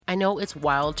I know it's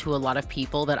wild to a lot of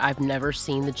people that I've never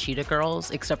seen the Cheetah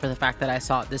Girls, except for the fact that I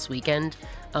saw it this weekend.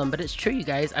 But it's true, you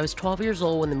guys. I was 12 years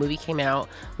old when the movie came out,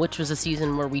 which was a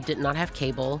season where we did not have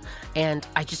cable, and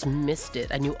I just missed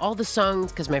it. I knew all the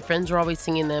songs because my friends were always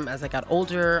singing them. As I got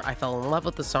older, I fell in love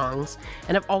with the songs,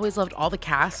 and I've always loved all the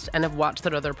cast, and I've watched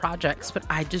their other projects, but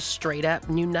I just straight up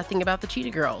knew nothing about the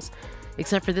Cheetah Girls,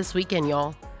 except for this weekend,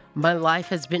 y'all. My life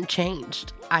has been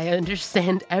changed. I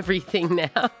understand everything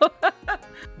now.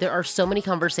 There are so many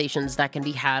conversations that can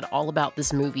be had all about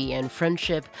this movie and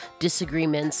friendship,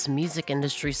 disagreements, music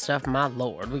industry stuff. My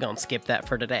lord, we're gonna skip that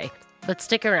for today. But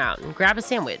stick around, grab a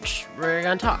sandwich. We're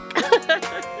gonna talk.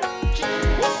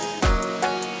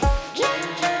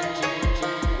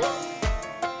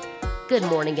 Good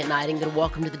morning, good night, and good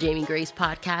welcome to the Jamie Grace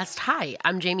podcast. Hi,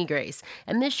 I'm Jamie Grace,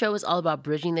 and this show is all about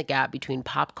bridging the gap between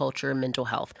pop culture and mental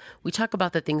health. We talk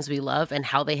about the things we love and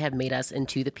how they have made us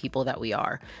into the people that we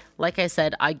are. Like I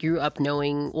said, I grew up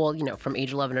knowing, from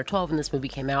age 11 or 12 when this movie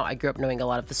came out, I grew up knowing a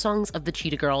lot of the songs of the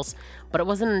Cheetah Girls, but it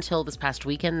wasn't until this past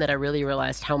weekend that I really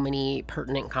realized how many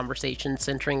pertinent conversations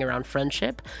centering around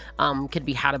friendship could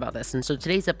be had about this. And so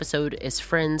today's episode is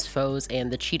Friends, Foes,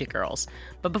 and the Cheetah Girls.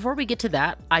 But before we get to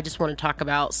that, I just want to talk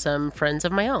about some friends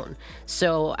of my own.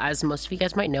 So as most of you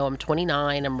guys might know, I'm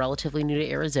 29, I'm relatively new to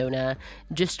Arizona,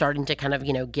 just starting to kind of,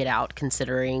 get out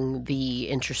considering the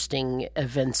interesting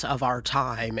events of our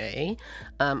time, eh?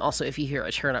 Also, if you hear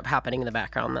a turn up happening in the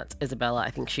background, that's Isabella. I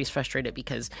think she's frustrated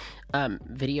because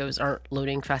videos aren't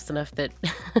loading fast enough that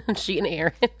she and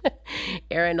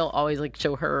Aaron will always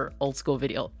show her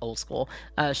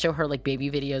show her baby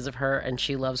videos of her, and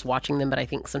she loves watching them. But I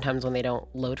think sometimes when they don't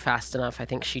load fast enough, I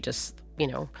think she just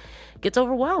gets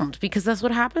overwhelmed because that's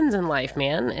what happens in life,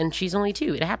 man. And she's only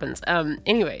 2. It happens.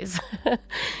 Anyways,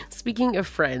 speaking of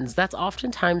friends, that's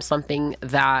oftentimes something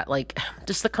that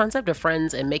just the concept of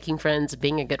friends and making friends,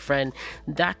 being a good friend,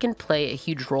 that can play a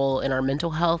huge role in our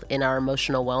mental health, in our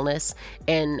emotional wellness,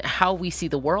 and how we see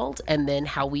the world, and then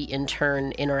how we in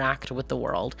turn interact with the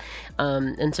world.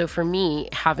 And so for me,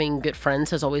 having good friends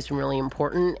has always been really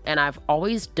important. And I've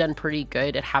always done pretty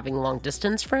good at having long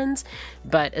distance friends,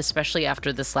 but especially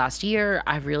after this last year,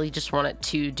 I really just wanted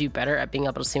to do better at being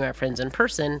able to see my friends in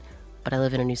person, but I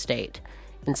live in a new state.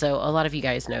 And so a lot of you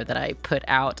guys know that I put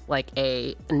out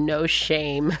a no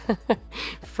shame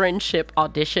friendship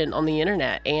audition on the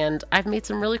internet, and I've made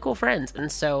some really cool friends.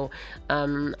 And so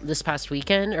this past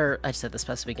weekend, or I said this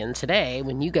past weekend, today,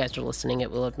 when you guys are listening,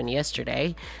 it will have been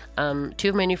yesterday. 2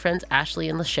 of my new friends, Ashley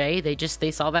and Lachey,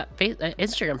 they saw that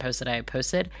Instagram post that I had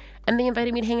posted, and they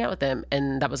invited me to hang out with them.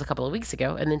 And that was a couple of weeks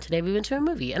ago. And then today we went to a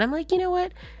movie, and I'm like, you know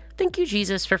what? Thank you,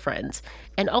 Jesus, for friends.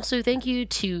 And also thank you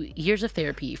to years of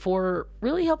therapy for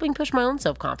really helping push my own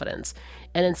self-confidence.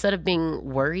 And instead of being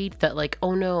worried that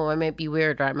oh no, I might be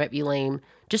weird or I might be lame,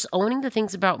 just owning the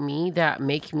things about me that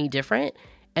make me different,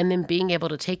 and then being able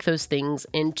to take those things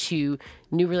into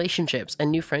new relationships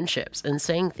and new friendships, and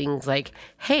saying things like,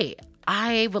 hey,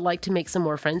 I would like to make some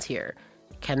more friends here.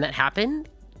 Can that happen?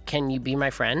 Can you be my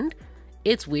friend?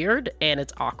 It's weird and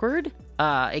it's awkward.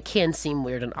 It can seem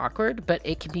weird and awkward, but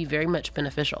it can be very much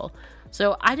beneficial.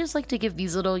 So I just like to give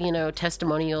these little,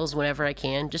 testimonials whenever I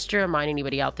can, just to remind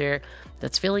anybody out there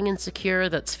that's feeling insecure,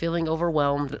 that's feeling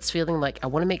overwhelmed, that's feeling like I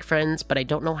want to make friends, but I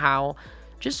don't know how.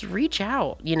 Just reach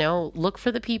out, look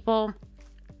for the people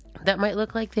that might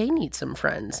look like they need some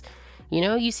friends.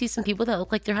 You see some people that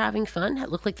look like they're having fun,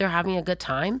 that look like they're having a good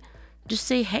time. Just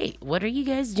say, hey, what are you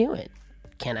guys doing?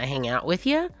 Can I hang out with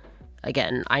you?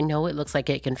 Again, I know it looks like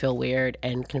it can feel weird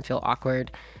and can feel awkward,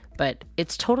 but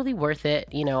it's totally worth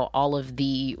it. All of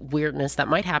the weirdness that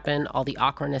might happen, all the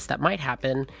awkwardness that might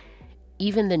happen,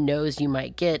 even the no's you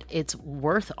might get, it's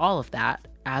worth all of that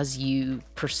as you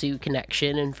pursue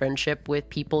connection and friendship with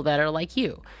people that are like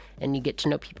you, and you get to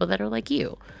know people that are like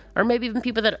you, or maybe even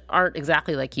people that aren't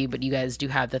exactly like you, but you guys do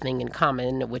have the thing in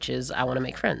common, which is I want to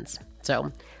make friends.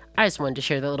 So I just wanted to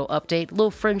share that little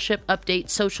friendship update,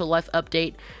 social life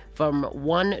update from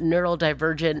one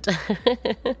neurodivergent,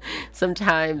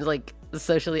 sometimes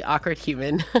socially awkward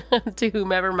human to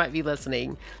whomever might be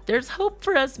listening. There's hope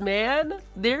for us, man.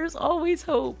 There's always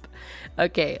hope.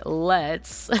 Okay,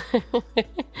 let's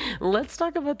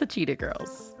talk about the Cheetah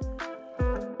Girls.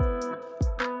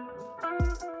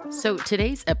 So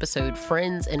today's episode,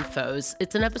 Friends and Foes,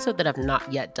 it's an episode that I've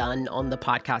not yet done on the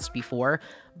podcast before,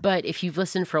 but if you've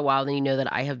listened for a while, then you know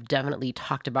that I have definitely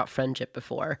talked about friendship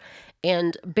before.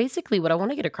 And basically what I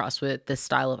want to get across with this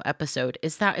style of episode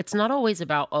is that it's not always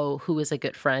about, who is a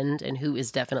good friend and who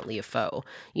is definitely a foe.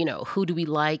 You know, who do we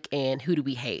like and who do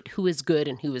we hate? Who is good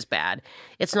and who is bad?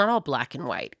 It's not all black and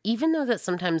white, even though that's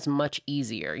sometimes much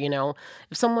easier, you know?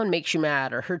 If someone makes you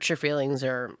mad or hurts your feelings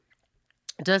or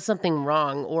does something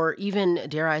wrong, or even,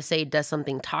 dare I say, does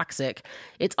something toxic,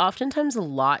 it's oftentimes a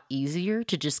lot easier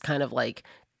to just kind of like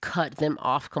cut them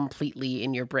off completely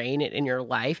in your brain and in your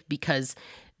life, because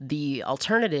the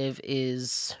alternative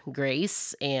is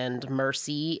grace and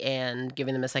mercy and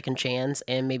giving them a second chance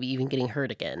and maybe even getting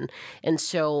hurt again. And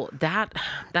so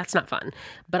that's not fun.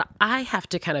 But I have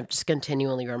to kind of just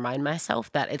continually remind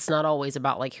myself that it's not always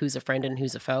about like who's a friend and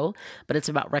who's a foe, but it's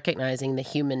about recognizing the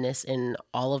humanness in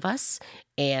all of us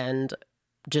and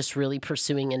just really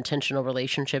pursuing intentional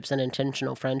relationships and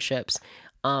intentional friendships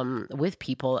with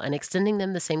people and extending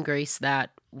them the same grace that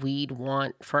we'd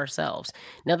want for ourselves.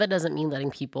 Now, that doesn't mean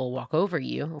letting people walk over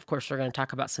you. Of course, we're going to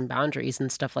talk about some boundaries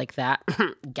and stuff like that.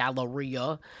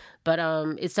 Galleria. But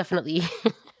it's definitely...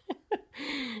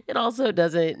 It also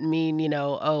doesn't mean,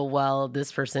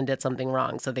 this person did something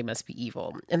wrong, so they must be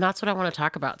evil. And that's what I want to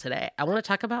talk about today. I want to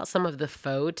talk about some of the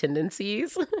faux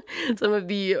tendencies, some of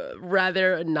the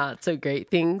rather not so great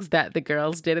things that the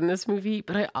girls did in this movie.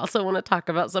 But I also want to talk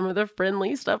about some of the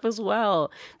friendly stuff as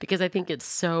well, because I think it's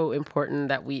so important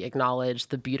that we acknowledge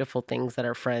the beautiful things that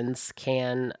our friends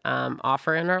can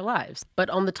offer in our lives. But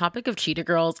on the topic of Cheetah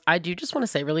Girls, I do just want to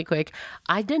say really quick,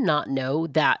 I did not know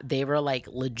that they were like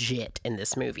legit in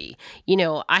this movie. You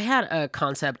know, I had a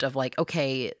concept of like,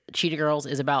 okay, Cheetah Girls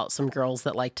is about some girls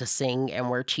that like to sing and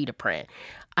wear cheetah print.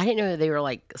 I didn't know that they were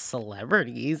like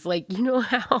celebrities. Like, you know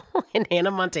how in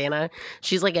Hannah Montana,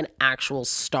 she's like an actual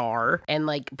star, and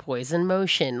like Poison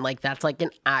Motion, like that's like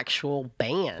an actual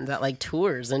band that like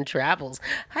tours and travels.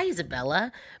 Hi,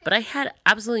 Isabella. But I had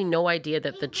absolutely no idea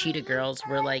that the Cheetah Girls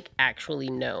were like actually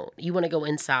known. You want to go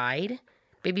inside?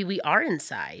 Baby, we are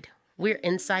inside. We're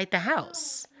inside the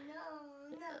house.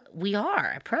 We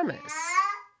are, I promise.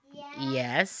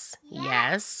 Yes,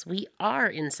 we are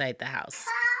inside the house.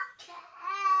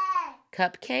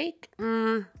 Cupcake?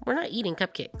 We're not eating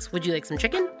cupcakes. Would you like some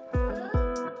chicken?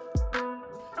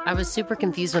 I was super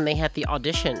confused when they had the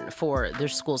audition for their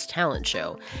school's talent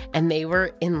show, and they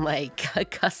were in like a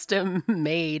custom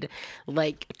made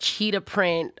like cheetah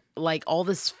print, like all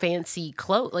this fancy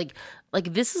clothes.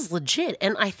 Like this is legit.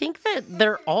 And I think that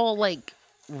they're all like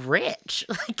rich.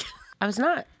 Like I was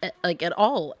not like at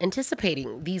all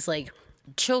anticipating these like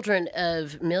children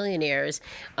of millionaires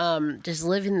just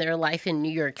living their life in New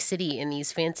York City in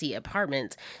these fancy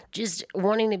apartments, just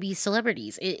wanting to be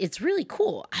celebrities. It's really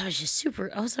cool. I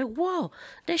was like, whoa,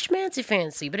 that's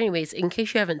fancy. But anyways, in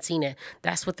case you haven't seen it,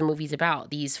 that's what the movie's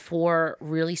about. These 4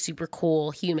 really super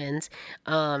cool humans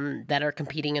that are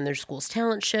competing in their school's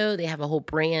talent show. They have a whole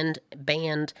band,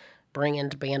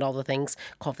 all the things,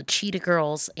 called the Cheetah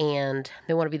Girls, and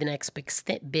they want to be the next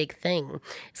big thing.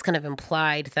 It's kind of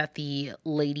implied that the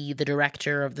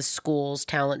director of the school's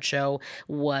talent show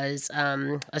was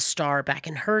a star back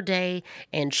in her day,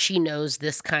 and she knows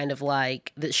this kind of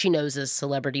like, that she knows a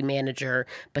celebrity manager,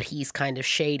 but he's kind of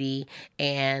shady,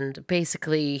 and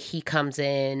basically he comes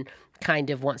in,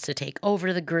 kind of wants to take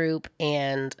over the group,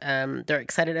 and they're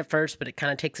excited at first, but it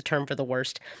kind of takes a turn for the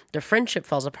worst. Their friendship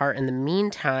falls apart in the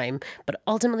meantime, but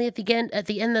ultimately at the end,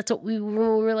 that's what we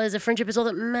realize, that friendship is all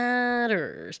that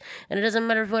matters, and it doesn't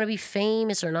matter if you want to be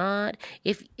famous or not.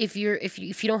 If you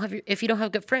don't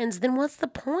have good friends, then what's the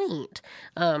point?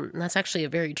 And that's actually a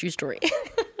very true story.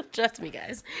 Trust me,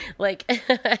 guys. Like,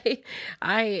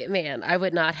 I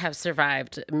would not have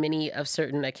survived many of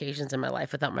certain occasions in my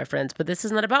life without my friends, but this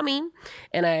is not about me.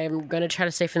 And I'm going to try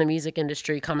to stay from the music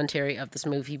industry commentary of this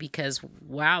movie, because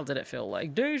wow, did it feel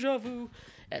like deja vu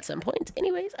at some point.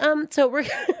 Anyways, so we're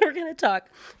going to talk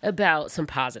about some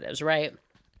positives, right?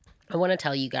 I want to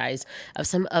tell you guys of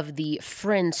some of the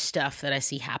friend stuff that I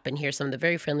see happen here, some of the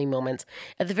very friendly moments.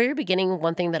 At the very beginning,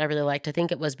 one thing that I really liked, I think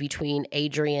it was between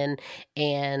Adrian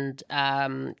and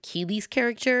Keely's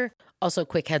character. Also,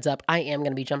 quick heads up, I am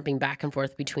going to be jumping back and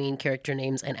forth between character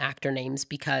names and actor names,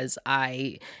 because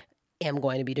I am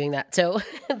going to be doing that. So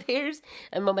there's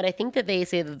a moment, I think that they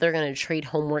say that they're going to trade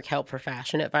homework help for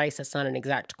fashion advice. That's not an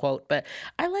exact quote, but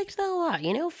I liked that a lot.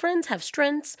 Friends have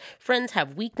strengths, friends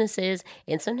have weaknesses,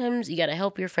 and sometimes you got to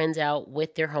help your friends out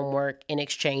with their homework in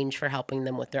exchange for helping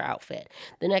them with their outfit.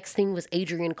 The next thing was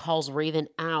Adrian calls Raven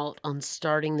out on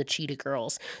starting the Cheetah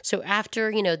Girls. So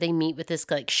after, they meet with this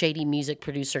like shady music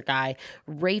producer guy,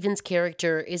 Raven's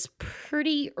character is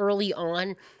pretty early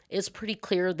on. It's pretty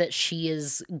clear that she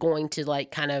is going to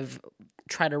like kind of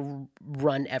try to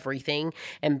run everything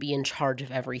and be in charge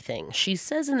of everything. She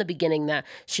says in the beginning that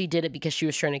she did it because she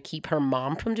was trying to keep her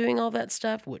mom from doing all that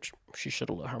stuff, which she should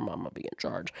have let her mama be in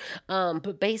charge.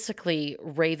 But basically,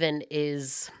 Raven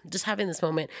is just having this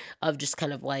moment of just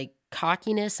kind of like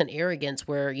cockiness and arrogance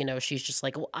where, she's just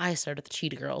like, well, I started the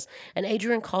Cheetah Girls. And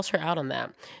Adrian calls her out on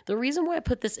that. The reason why I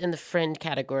put this in the friend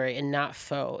category and not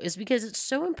foe is because it's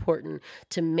so important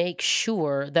to make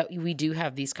sure that we do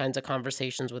have these kinds of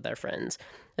conversations with our friends.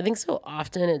 I think so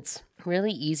often it's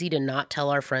really easy to not tell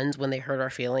our friends when they hurt our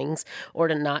feelings or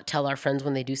to not tell our friends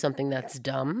when they do something that's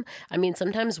dumb. I mean,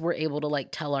 sometimes we're able to like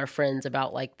tell our friends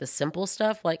about like the simple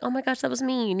stuff, like, oh my gosh, that was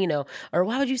mean, or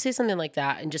why would you say something like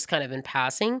that? And just kind of in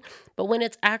passing. But when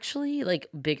it's actually like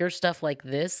bigger stuff like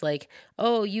this, like,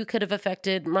 oh, you could have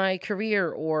affected my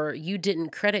career or you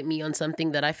didn't credit me on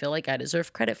something that I feel like I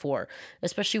deserve credit for,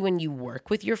 especially when you work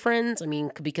with your friends. I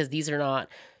mean, because these are not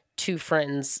two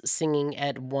friends singing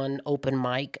at one open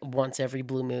mic once every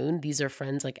blue moon. These are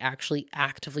friends like actually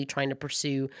actively trying to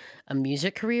pursue a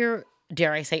music career.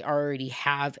 Dare I say, already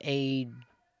have a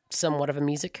somewhat of a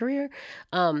music career.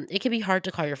 It can be hard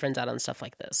to call your friends out on stuff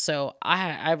like this. So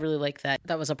I really like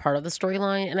that was a part of the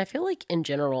storyline. And I feel like in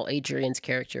general, Adrian's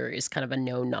character is kind of a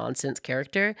no nonsense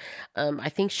character. I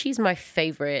think she's my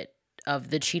favorite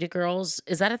of the Cheetah Girls.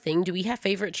 Is that a thing? Do we have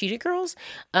favorite Cheetah Girls?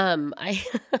 I'm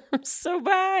so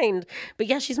behind. But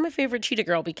yeah, she's my favorite Cheetah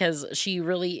Girl because she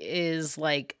really is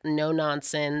like no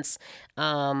nonsense.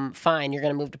 Fine, you're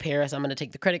going to move to Paris. I'm going to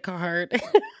take the credit card.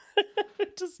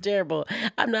 Just terrible.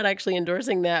 I'm not actually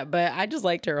endorsing that, but I just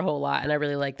liked her a whole lot, and I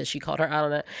really like that she called her out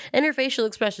on it. And her facial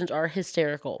expressions are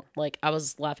hysterical. Like, I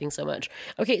was laughing so much.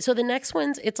 Okay, so the next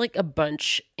one's, it's like a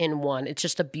bunch in one. It's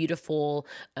just a beautiful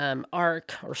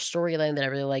arc or storyline that I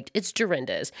really liked. It's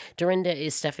Dorinda's. Dorinda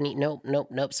is Stephanie. Nope.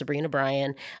 Sabrina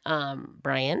Brian.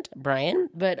 Brian.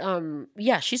 But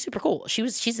yeah, she's super cool.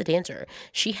 She's a dancer.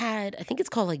 She had, I think it's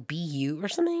called like BU or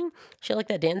something. She had like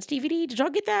that dance DVD. Did y'all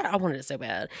get that? I wanted it so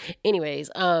bad. Anyways,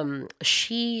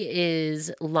 she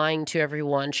is lying to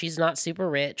everyone. She's not super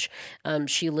rich.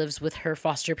 She lives with her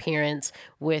foster parents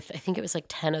with, I think it was like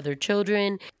 10 other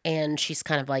children. And she's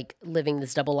kind of like living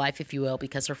this double life, if you will,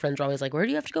 because her friends are always like, where do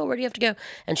you have to go? Where do you have to go?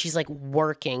 And she's like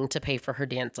working to pay for her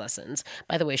dance lessons.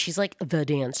 By the way, she's like the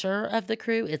dancer of the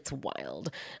crew. It's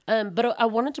wild. But I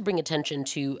wanted to bring attention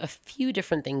to a few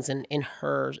different things in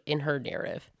her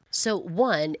narrative. So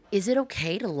one, is it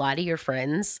okay to lie to your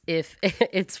friends if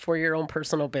it's for your own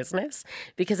personal business?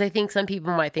 Because I think some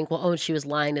people might think, well, oh, she was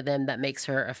lying to them. That makes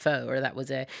her a foe, or that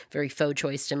was a very faux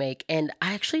choice to make. And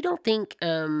I actually don't think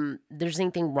there's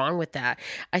anything wrong with that.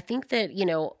 I think that,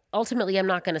 ultimately, I'm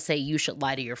not going to say you should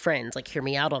lie to your friends, like hear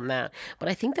me out on that. But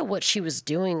I think that what she was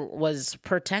doing was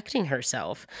protecting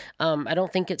herself. I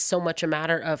don't think it's so much a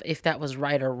matter of if that was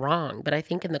right or wrong, but I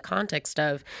think in the context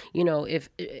of, if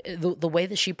the way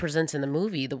that she presents in the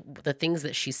movie, the things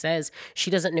that she says, she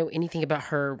doesn't know anything about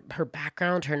her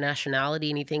background, her nationality,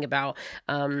 anything about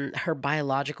her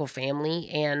biological family.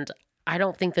 And I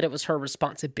don't think that it was her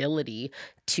responsibility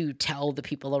to tell the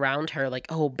people around her, like,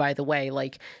 oh, by the way,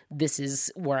 like, this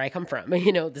is where I come from.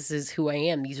 This is who I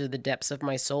am. These are the depths of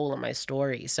my soul and my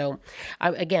story. So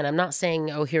I'm not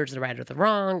saying, oh, here's the right or the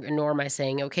wrong, nor am I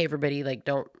saying, okay, everybody, like,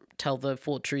 don't tell the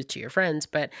full truth to your friends.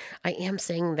 But I am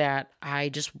saying that I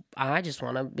just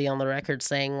want to be on the record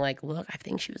saying, like, look, I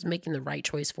think she was making the right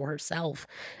choice for herself.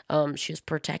 She was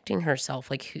protecting herself.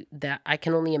 Like, that I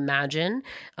can only imagine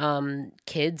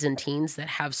kids and teens that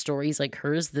have stories like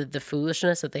hers, the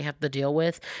foolishness that they have to deal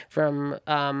with from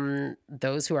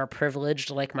those who are privileged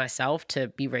like myself to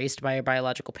be raised by our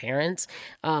biological parents,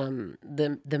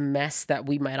 the mess that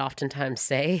we might oftentimes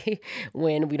say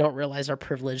when we don't realize our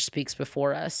privilege speaks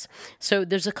before us. So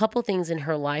there's a couple things in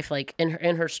her life, like in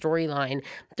her storyline,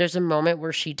 there's a moment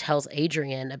where she tells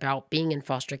Adrian about being in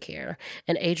foster care,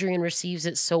 and Adrian receives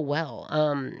it so well.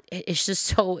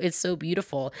 It's so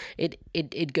beautiful.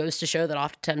 It goes to show that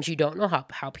oftentimes you don't know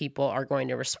how people are going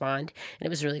to respond. And it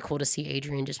was really cool to see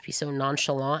Adrian just be so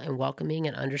nonchalant and welcoming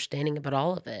and understanding about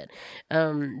all of it.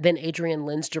 Then Adrian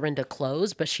lends Dorinda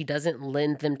clothes, but she doesn't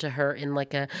lend them to her in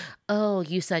like oh,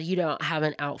 you said you don't have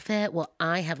an outfit? Well,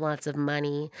 I have lots of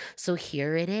money. So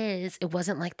here it is. It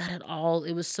wasn't like that at all.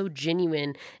 It was so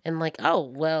genuine and like, oh,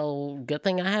 well, good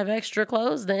thing I have extra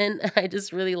clothes then. I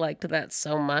just really liked that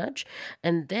so much.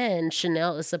 And then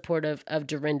Chanel is supportive of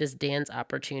Dorinda's dance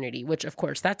opportunity, which of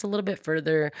course that's a little bit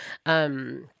further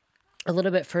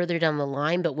down the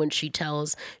line, but when she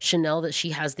tells Chanel that she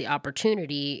has the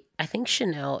opportunity, I think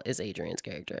Chanel is Adrienne's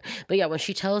character. But yeah, when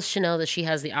she tells Chanel that she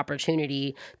has the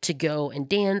opportunity to go and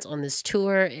dance on this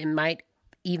tour, it might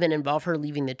even involve her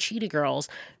leaving the Cheetah Girls.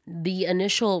 The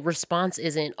initial response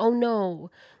isn't, oh no,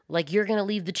 like you're going to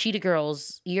leave the Cheetah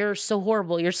Girls. You're so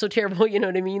horrible. You're so terrible. You know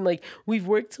what I mean? Like we've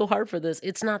worked so hard for this.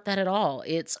 It's not that at all.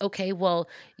 It's okay. Well,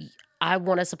 I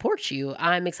want to support you.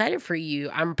 I'm excited for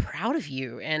you. I'm proud of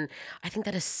you. And I think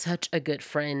that is such a good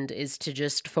friend, is to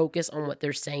just focus on what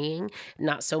they're saying,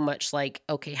 not so much like,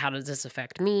 okay, how does this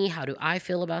affect me? How do I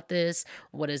feel about this?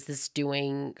 What is this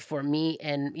doing for me?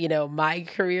 And, my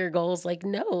career goals, like,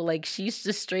 no, like she's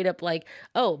just straight up like,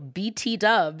 oh, BT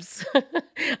dubs.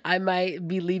 I might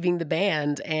be leaving the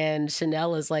band. And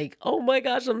Chanel is like, oh my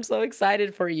gosh, I'm so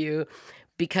excited for you,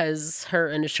 because her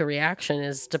initial reaction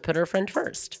is to put her friend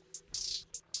first.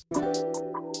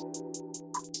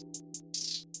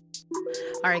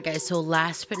 All right, guys, so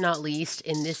last but not least,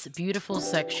 in this beautiful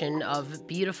section of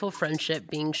beautiful friendship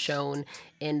being shown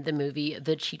in the movie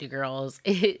The Cheetah Girls,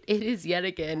 it is yet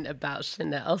again about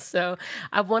Chanel. So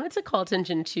I wanted to call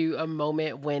attention to a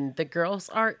moment when the girls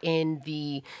are in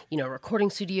the,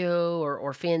 recording studio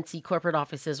or fancy corporate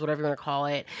offices, whatever you want to call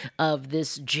it, of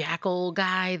this Jackal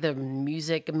guy, the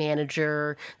music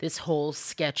manager, this whole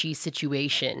sketchy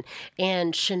situation.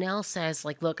 And Chanel says,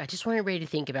 like, look, I just want everybody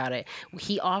to think about it.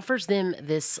 He offers them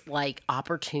this like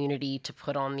opportunity to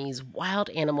put on these wild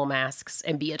animal masks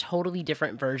and be a totally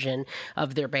different version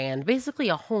of their band, basically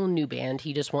a whole new band.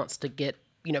 He just wants to get,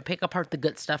 pick apart the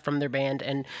good stuff from their band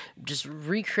and just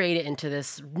recreate it into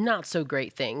this not so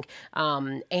great thing.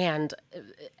 And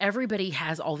everybody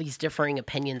has all these differing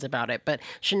opinions about it. But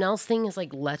Chanel's thing is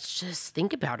like, let's just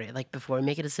think about it. Like before we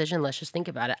make a decision, let's just think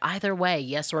about it. Either way,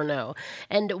 yes or no.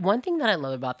 And one thing that I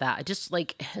love about that, I just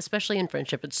like, especially in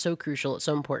friendship, it's so crucial, it's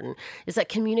so important, is that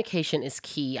communication is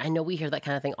key. I know we hear that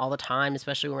kind of thing all the time,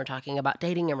 especially when we're talking about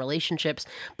dating and relationships,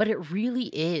 but it really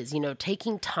is,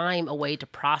 taking time away to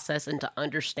process and to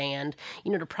understand,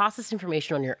 to process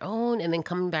information on your own and then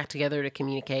coming back together to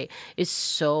communicate is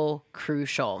so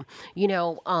crucial.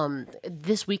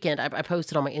 This weekend I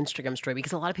posted on my Instagram story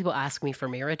because a lot of people ask me for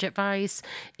marriage advice,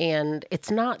 and it's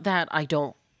not that I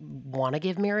don't want to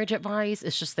give marriage advice.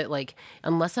 It's just that, like,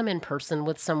 unless I'm in person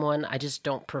with someone, I just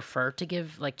don't prefer to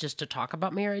give, like, just to talk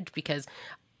about marriage, because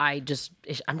I'm just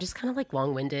kind of like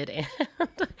long-winded, and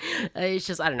it's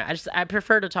just, I don't know. I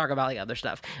prefer to talk about like other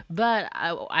stuff, but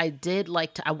I did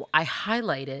like to, I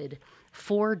highlighted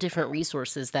 4 different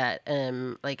resources that,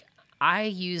 like, I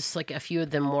use like a few of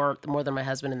them more than my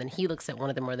husband, and then he looks at one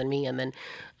of them more than me. And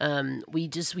then we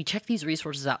check these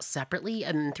resources out separately,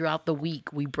 and then throughout the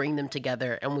week we bring them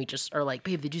together, and we just are like,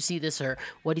 babe, did you see this? Or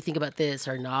what do you think about this?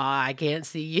 Or nah, I can't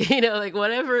see, like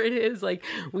whatever it is, like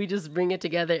we just bring it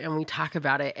together and we talk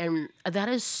about it. And that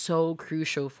is so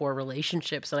crucial for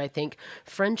relationships. And I think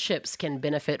friendships can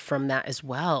benefit from that as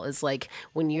well. It's like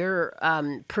when you're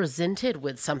presented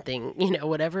with something,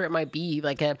 whatever it might be,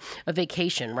 like a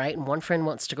vacation, right? And one friend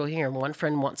wants to go here and one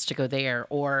friend wants to go there.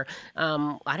 Or,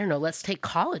 I don't know, let's take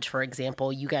college, for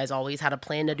example. You guys always had a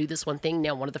plan to do this one thing.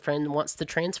 Now one of the friends wants to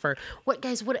transfer.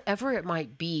 Whatever it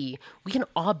might be, we can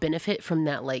all benefit from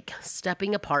that, like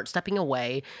stepping apart, stepping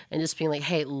away, and just being like,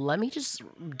 hey, let me just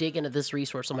dig into this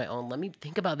resource on my own. Let me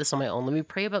think about this on my own. Let me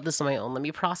pray about this on my own. Let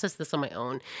me process this on my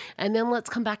own. And then let's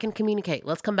come back and communicate.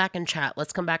 Let's come back and chat.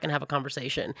 Let's come back and have a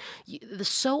conversation.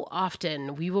 So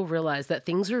often we will realize that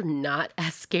things are not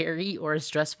as scary or as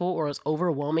stressful or as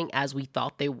overwhelming as we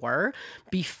thought they were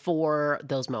before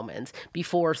those moments,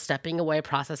 before stepping away,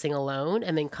 processing alone,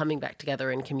 and then coming back together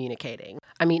and communicating.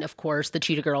 I mean, of course, the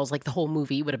Cheetah Girls, like the whole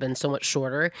movie would have been so much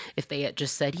shorter if they had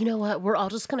just said, you know what, we're all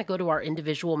just going to go to our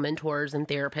individual mentors and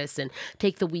therapists and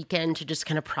take the weekend to just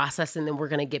kind of process, and then we're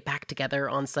going to get back together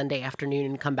on Sunday afternoon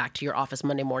and come back to your office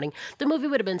Monday morning. The movie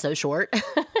would have been so short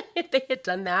if they had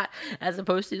done that, as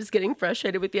opposed to just getting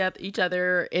frustrated with each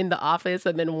other in the office,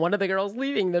 and then one of the girls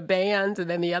leaving the band, and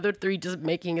then the other 3 just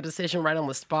making a decision right on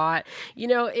the spot.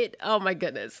 Oh my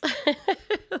goodness.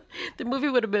 The movie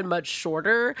would have been much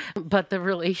shorter, but the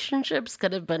relationships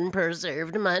could have been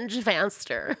preserved much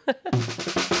faster.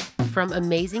 From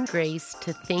Amazing Grace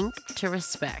to Think to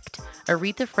Respect,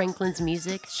 Aretha Franklin's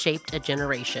music shaped a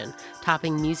generation,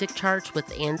 topping music charts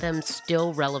with anthems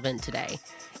still relevant today.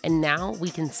 And now we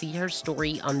can see her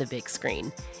story on the big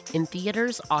screen. In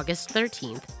theaters August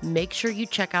 13th, make sure you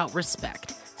check out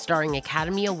Respect, starring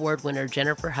Academy Award winner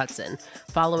Jennifer Hudson,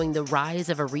 following the rise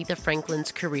of Aretha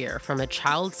Franklin's career from a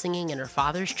child singing in her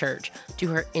father's church to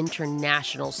her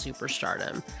international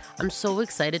superstardom. I'm so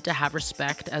excited to have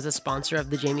Respect as a sponsor of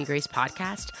the Jamie Grace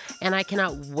podcast, and I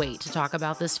cannot wait to talk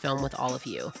about this film with all of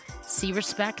you. See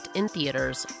Respect in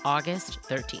theaters August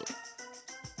 13th.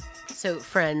 So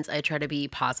friends, I try to be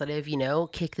positive,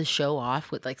 kick the show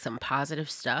off with like some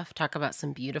positive stuff, talk about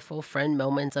some beautiful friend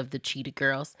moments of the Cheetah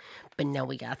girls, but now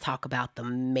we gotta talk about the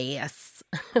mess.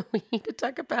 We need to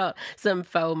talk about some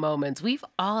faux moments. We've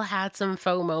all had some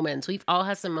faux moments. We've all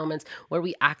had some moments where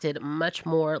we acted much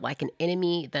more like an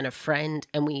enemy than a friend,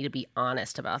 and we need to be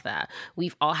honest about that.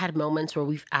 We've all had moments where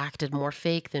we've acted more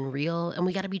fake than real, and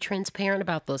we gotta be transparent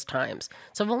about those times.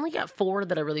 So I've only got 4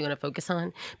 that I really want to focus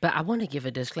on, but I want to give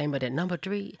a disclaimer that number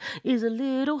 3 is a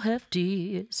little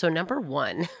hefty. So number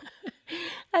 1,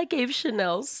 I gave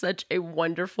Chanel such a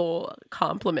wonderful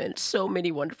compliment, so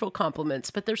many wonderful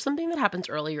compliments, but there's something that happens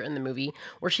earlier in the movie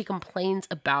where she complains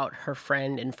about her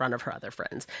friend in front of her other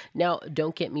friends. Now,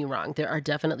 don't get me wrong. There are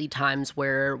definitely times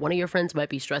where one of your friends might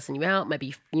be stressing you out,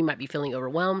 you might be feeling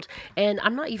overwhelmed, and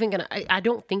I'm not even I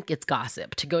don't think it's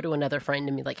gossip to go to another friend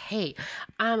and be like, hey,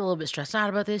 I'm a little bit stressed out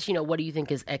about this. What do you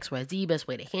think is XYZ, best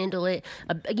way to handle it?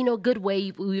 A good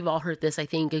way, we've all heard this, I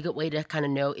think, a good way to kind of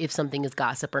know if something is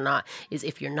gossip or not is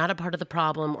if you're not a part of the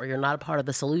problem or you're not a part of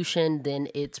the solution, then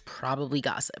it's probably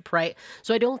gossip, right?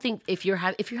 So I don't think if you're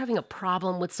having a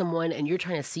problem with someone and you're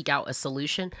trying to seek out a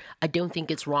solution, I don't think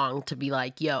it's wrong to be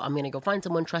like, yo, I'm going to go find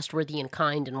someone trustworthy and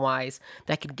kind and wise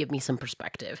that can give me some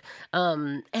perspective.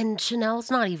 And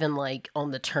Chanel's not even like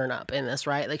on the turn up in this,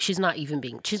 right? Like she's not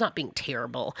being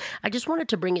terrible. I just wanted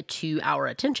to bring it to our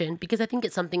attention because I think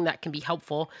it's something that can be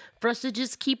helpful for us to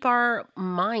just keep our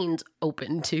minds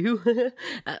open to.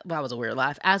 That was a weird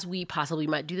laugh, as we possibly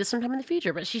might do this sometime in the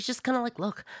future. But she's just kind of like,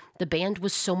 look, the band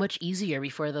was so much easier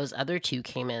before those other 2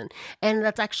 came in. And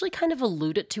that's actually kind of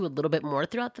alluded to a little bit more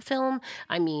throughout the film.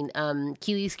 I mean,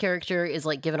 Keely's character is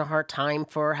like given a hard time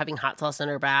for having hot sauce in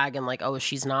her bag and like, oh,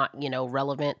 she's not,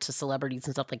 relevant to celebrities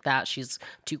and stuff like that. She's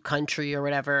too country or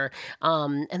whatever.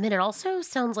 And then it also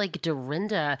sounds like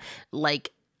Dorinda,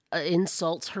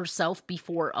 insults herself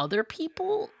before other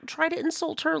people try to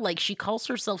insult her. Like she calls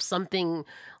herself something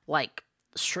like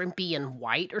shrimpy and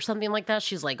white or something like that.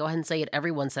 She's like, go ahead and say it.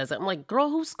 Everyone says it. I'm like, girl,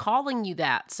 who's calling you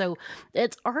that? So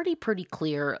it's already pretty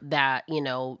clear that,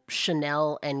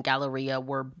 Chanel and Galleria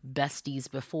were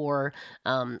besties before.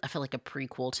 I feel like a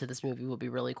prequel to this movie would be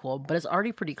really cool, but it's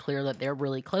already pretty clear that they're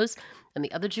really close. And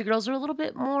the other 2 girls are a little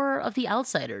bit more of the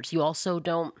outsiders. You also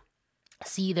don't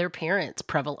see their parents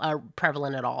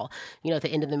prevalent at all. At the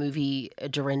end of the movie,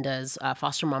 Dorinda's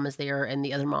foster mom is there and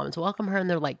the other moms welcome her and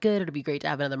they're like, good, it'd be great to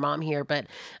have another mom here. But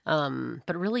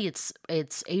really it's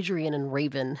Adrian and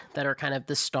Raven that are kind of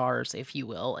the stars, if you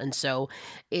will. And so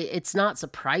it's not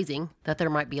surprising that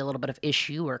there might be a little bit of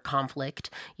issue or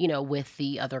conflict, with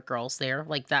the other girls there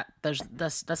like that.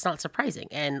 That's not surprising.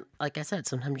 And like I said,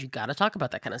 sometimes you got to talk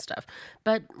about that kind of stuff,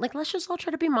 but like, let's just all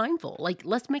try to be mindful. Like,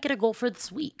 let's make it a goal for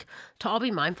this week to all be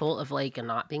mindful of like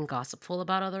not being gossipful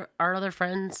about our other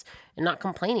friends and not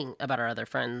complaining about our other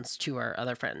friends to our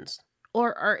other friends,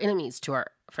 or our enemies to our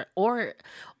or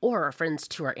our friends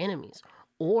to our enemies,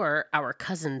 or our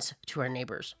cousins to our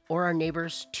neighbors, or our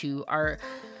neighbors to our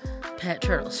pet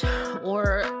turtles,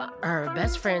 or our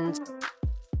best friends.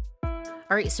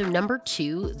 All right, so number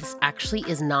 2, this actually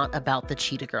is not about the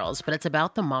Cheetah Girls, but it's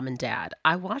about the mom and dad.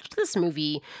 I watched this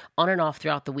movie on and off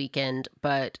throughout the weekend,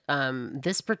 but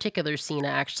this particular scene, I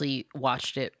actually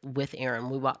watched it with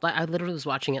Aaron. I literally was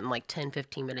watching it in like 10,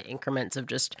 15-minute increments of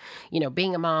just,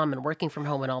 being a mom and working from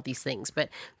home and all these things. But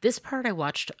this part I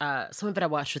watched, some of it I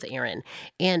watched with Aaron.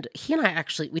 And he and I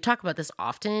we talk about this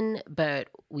often, but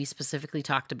we specifically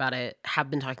have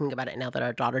been talking about it now that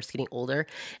our daughter's getting older.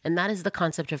 And that is the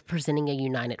concept of presenting a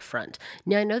united front.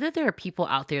 Now, I know that there are people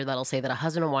out there that'll say that a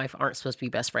husband and wife aren't supposed to be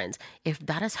best friends. If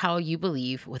that is how you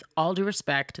believe, with all due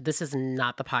respect, this is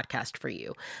not the podcast for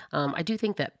you. I do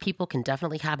think that people can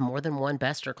definitely have more than one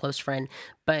best or close friend,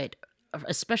 but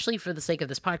especially for the sake of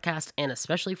this podcast and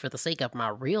especially for the sake of my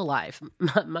real life,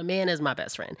 my man is my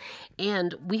best friend.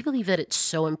 And we believe that it's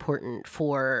so important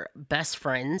for best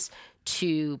friends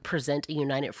to present a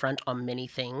united front on many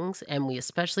things. And we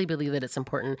especially believe that it's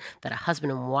important that a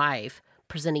husband and wife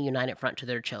present a united front to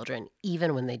their children,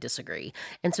 even when they disagree.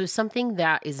 And so something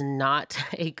that is not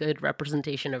a good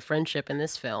representation of friendship in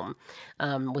this film,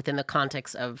 within the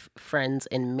context of friends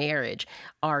and marriage,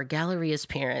 are Galleria's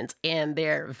parents and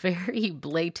their very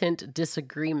blatant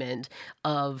disagreement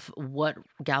of what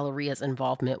Galleria's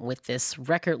involvement with this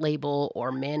record label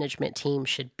or management team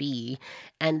should be,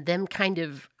 and them kind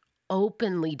of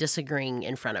openly disagreeing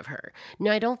in front of her.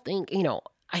 Now, I don't think,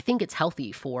 I think it's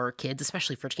healthy for kids,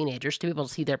 especially for teenagers, to be able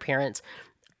to see their parents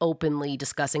openly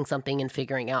discussing something and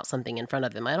figuring out something in front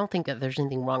of them. I don't think that there's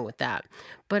anything wrong with that.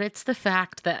 But it's the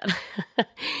fact that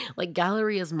like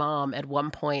Galleria's mom at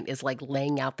one point is like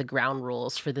laying out the ground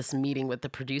rules for this meeting with the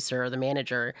producer or the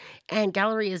manager. And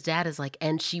Galleria's dad is like,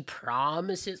 and she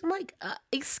promises. I'm like,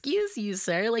 excuse you,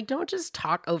 sir. Like, don't just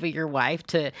talk over your wife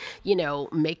to,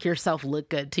 make yourself look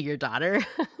good to your daughter.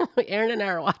 Aaron and I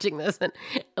are watching this and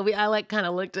I like kind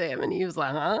of looked at him and he was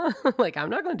like, huh? Like, I'm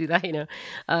not going to do that,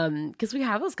 because we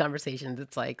have those conversations.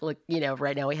 It's like, look,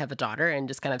 right now we have a daughter, and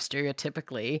just kind of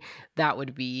stereotypically that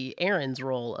would be Aaron's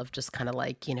role of just kind of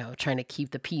like, trying to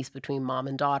keep the peace between mom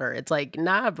and daughter. It's like,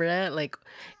 nah, Brett, like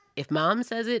if mom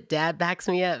says it, dad backs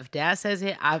me up. If dad says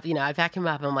it, I back him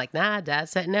up. I'm like, nah, dad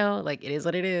said no, like it is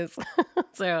what it is.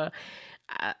 So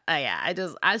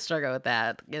I struggle with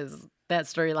that because that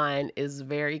storyline is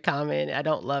very common. I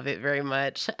don't love it very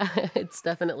much. It's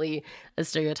definitely a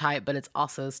stereotype, but it's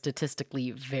also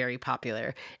statistically very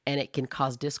popular, and it can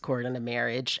cause discord in a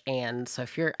marriage. And so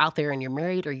if you're out there and you're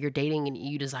married or you're dating and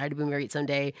you desire to be married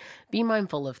someday, be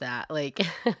mindful of that. Like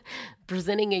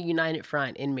presenting a united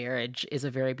front in marriage is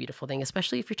a very beautiful thing,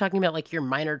 especially if you're talking about like your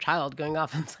minor child going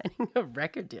off and signing a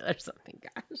record deal or something.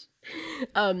 Gosh.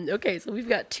 Okay, so we've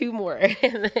got two more.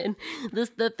 And then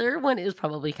the third one is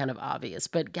probably kind of obvious,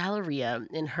 but Galleria,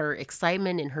 in her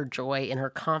excitement, in her joy, in her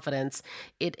confidence,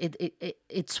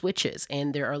 it switches,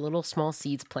 and there are little small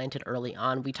seeds planted early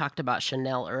on. We talked about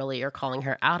Chanel earlier, calling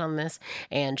her out on this,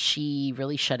 and she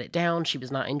really shut it down. She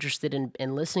was not interested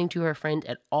in listening to her friend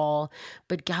at all,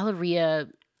 but Galleria,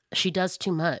 she does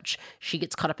too much. She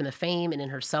gets caught up in the fame and in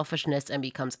her selfishness and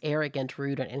becomes arrogant,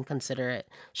 rude, and inconsiderate.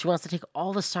 She wants to take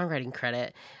all the songwriting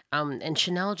credit. And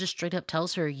Chanel just straight up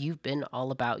tells her, you've been all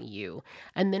about you.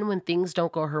 And then when things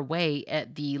don't go her way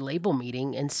at the label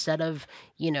meeting, instead of,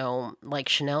 like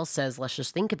Chanel says, let's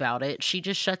just think about it, she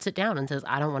just shuts it down and says,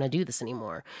 I don't want to do this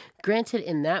anymore. Granted,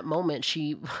 in that moment,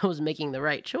 she was making the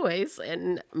right choice.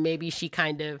 And maybe she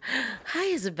kind of,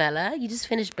 hi, Isabella, you just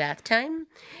finished bath time?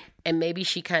 And maybe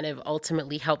she kind of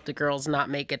ultimately helped the girls not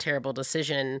make a terrible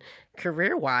decision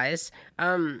career-wise.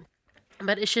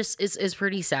 But it's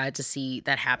pretty sad to see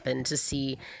that happen, to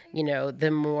see, the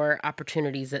more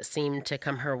opportunities that seemed to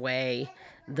come her way,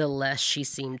 the less she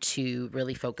seemed to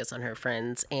really focus on her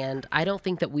friends. And I don't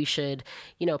think that we should,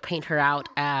 paint her out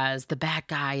as the bad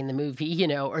guy in the movie,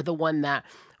 or the one that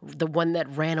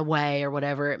ran away or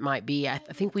whatever it might be. I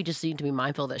think we just need to be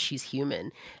mindful that she's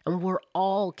human, and we're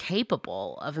all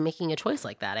capable of making a choice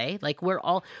like that, eh? Like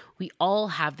we all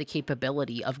have the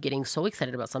capability of getting so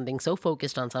excited about something, so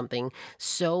focused on something,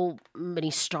 so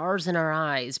many stars in our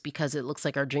eyes because it looks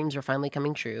like our dreams are finally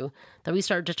coming true, that we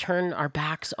start to turn our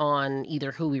backs on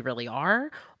either who we really are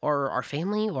or our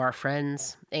family or our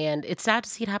friends. And it's sad to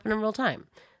see it happen in real time.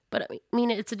 But I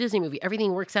mean, it's a Disney movie.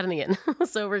 Everything works out in the end,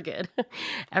 so we're good.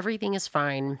 Everything is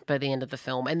fine by the end of the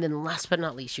film. And then last but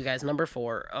not least, you guys, number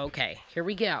 4. Okay, here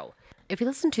we go. If you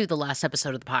listened to the last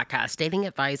episode of the podcast, Dating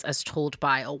Advice as Told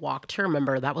by a Walk to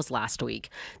Remember, that was last week,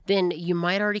 then you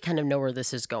might already kind of know where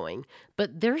this is going.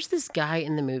 But there's this guy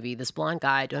in the movie, this blonde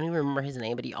guy, I don't even remember his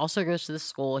name, but he also goes to the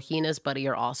school. He and his buddy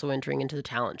are also entering into the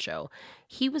talent show.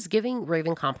 He was giving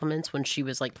Raven compliments when she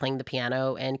was like playing the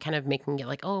piano and kind of making it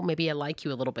like, oh, maybe I like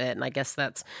you a little bit. And I guess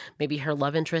that's maybe her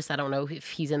love interest. I don't know if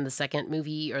he's in the second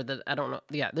movie or I don't know.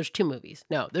 Yeah, there's 2 movies.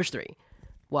 No, there's 3.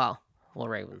 Well,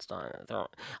 Raven's done.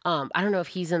 I don't know if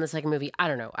he's in the second movie. I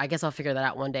don't know. I guess I'll figure that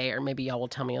out one day, or maybe y'all will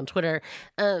tell me on Twitter.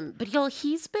 But y'all,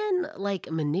 he's been like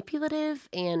manipulative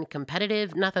and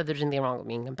competitive. Not that there's anything wrong with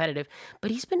being competitive, but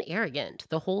he's been arrogant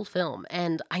the whole film.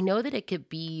 And I know that it could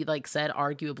be like said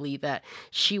arguably that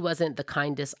she wasn't the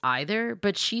kindest either,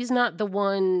 but she's not the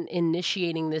one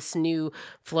initiating this new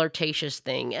flirtatious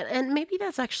thing. And maybe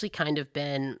that's actually kind of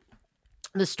been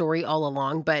the story all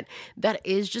along, but that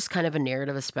is just kind of a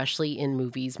narrative, especially in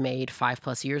movies made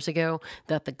 5+ years ago,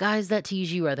 that the guys that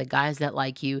tease you are the guys that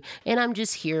like you. And I'm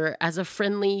just here as a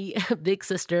friendly big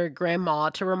sister grandma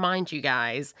to remind you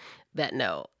guys that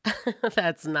no,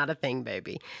 that's not a thing,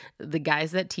 baby. The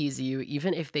guys that tease you,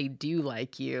 even if they do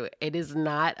like you, it is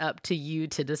not up to you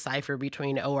to decipher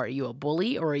between, oh, are you a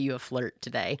bully or are you a flirt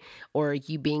today? Or are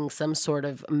you being some sort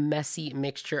of messy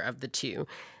mixture of the two?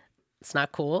 It's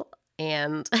not cool.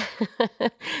 And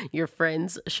your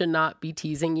friends should not be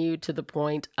teasing you to the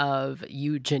point of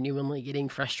you genuinely getting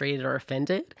frustrated or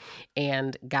offended.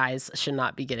 And guys should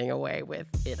not be getting away with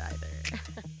it either.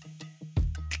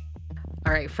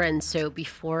 All right, friends, so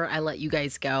before I let you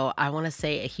guys go, I want to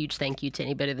say a huge thank you to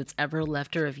anybody that's ever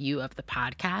left a review of the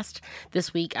podcast.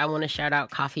 This week, I want to shout out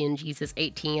Coffee and Jesus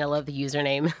 18. I love the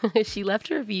username. She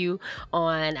left a review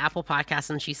on Apple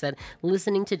Podcasts, and she said,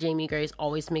 listening to Jamie Grace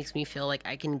always makes me feel like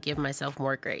I can give myself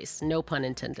more grace. No pun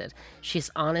intended.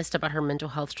 She's honest about her mental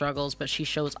health struggles, but she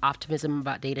shows optimism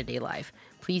about day-to-day life.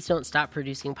 Please don't stop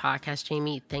producing podcasts,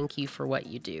 Jamie. Thank you for what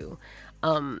you do.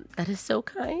 That is so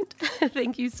kind.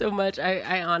 Thank you so much.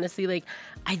 I honestly,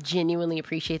 I genuinely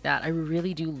appreciate that. I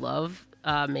really do love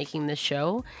making this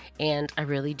show, and I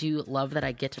really do love that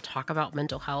I get to talk about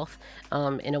mental health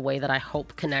in a way that I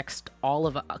hope connects all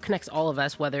of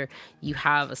us, whether you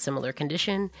have a similar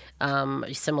condition,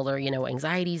 similar,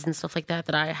 anxieties and stuff like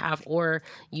that I have, or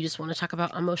you just want to talk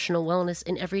about emotional wellness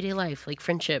in everyday life, like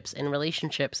friendships and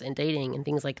relationships and dating and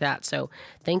things like that. So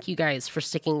thank you guys for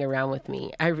sticking around with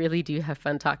me. I really do have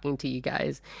fun talking to you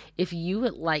guys. If you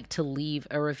would like to leave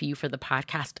a review for the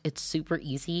podcast, it's super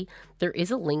easy. There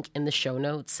is a link in the show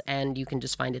notes, and you can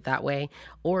just find it that way.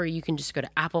 Or you can just go to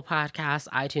Apple Podcasts,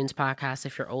 iTunes Podcasts,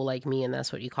 if you're old like me and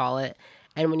that's what you call it.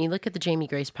 And when you look at the Jamie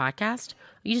Grace podcast,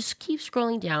 you just keep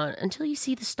scrolling down until you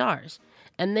see the stars.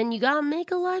 And then you gotta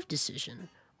make a life decision.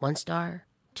 1 star,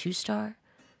 2 star,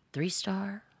 3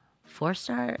 star, 4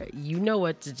 star. You know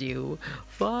what to do.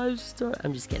 5 star.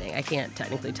 I'm just kidding. I can't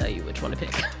technically tell you which one to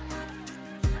pick.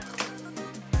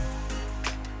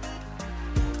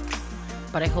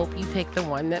 But I hope you pick the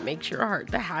one that makes your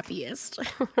heart the happiest.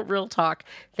 Real talk.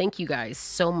 Thank you guys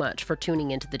so much for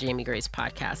tuning into the Jamie Grace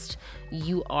podcast.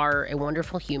 You are a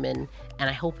wonderful human, and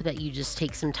I hope that you just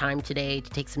take some time today to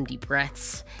take some deep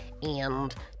breaths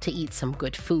and to eat some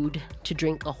good food, to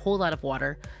drink a whole lot of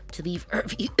water, to leave a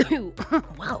review.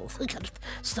 Wow, I got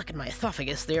stuck in my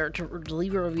esophagus there, to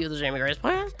leave a review of the Jamie Grace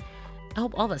podcast. I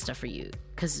hope all that stuff for you,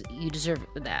 because you deserve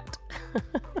that.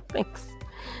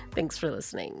 Thanks for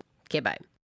listening. Okay, bye.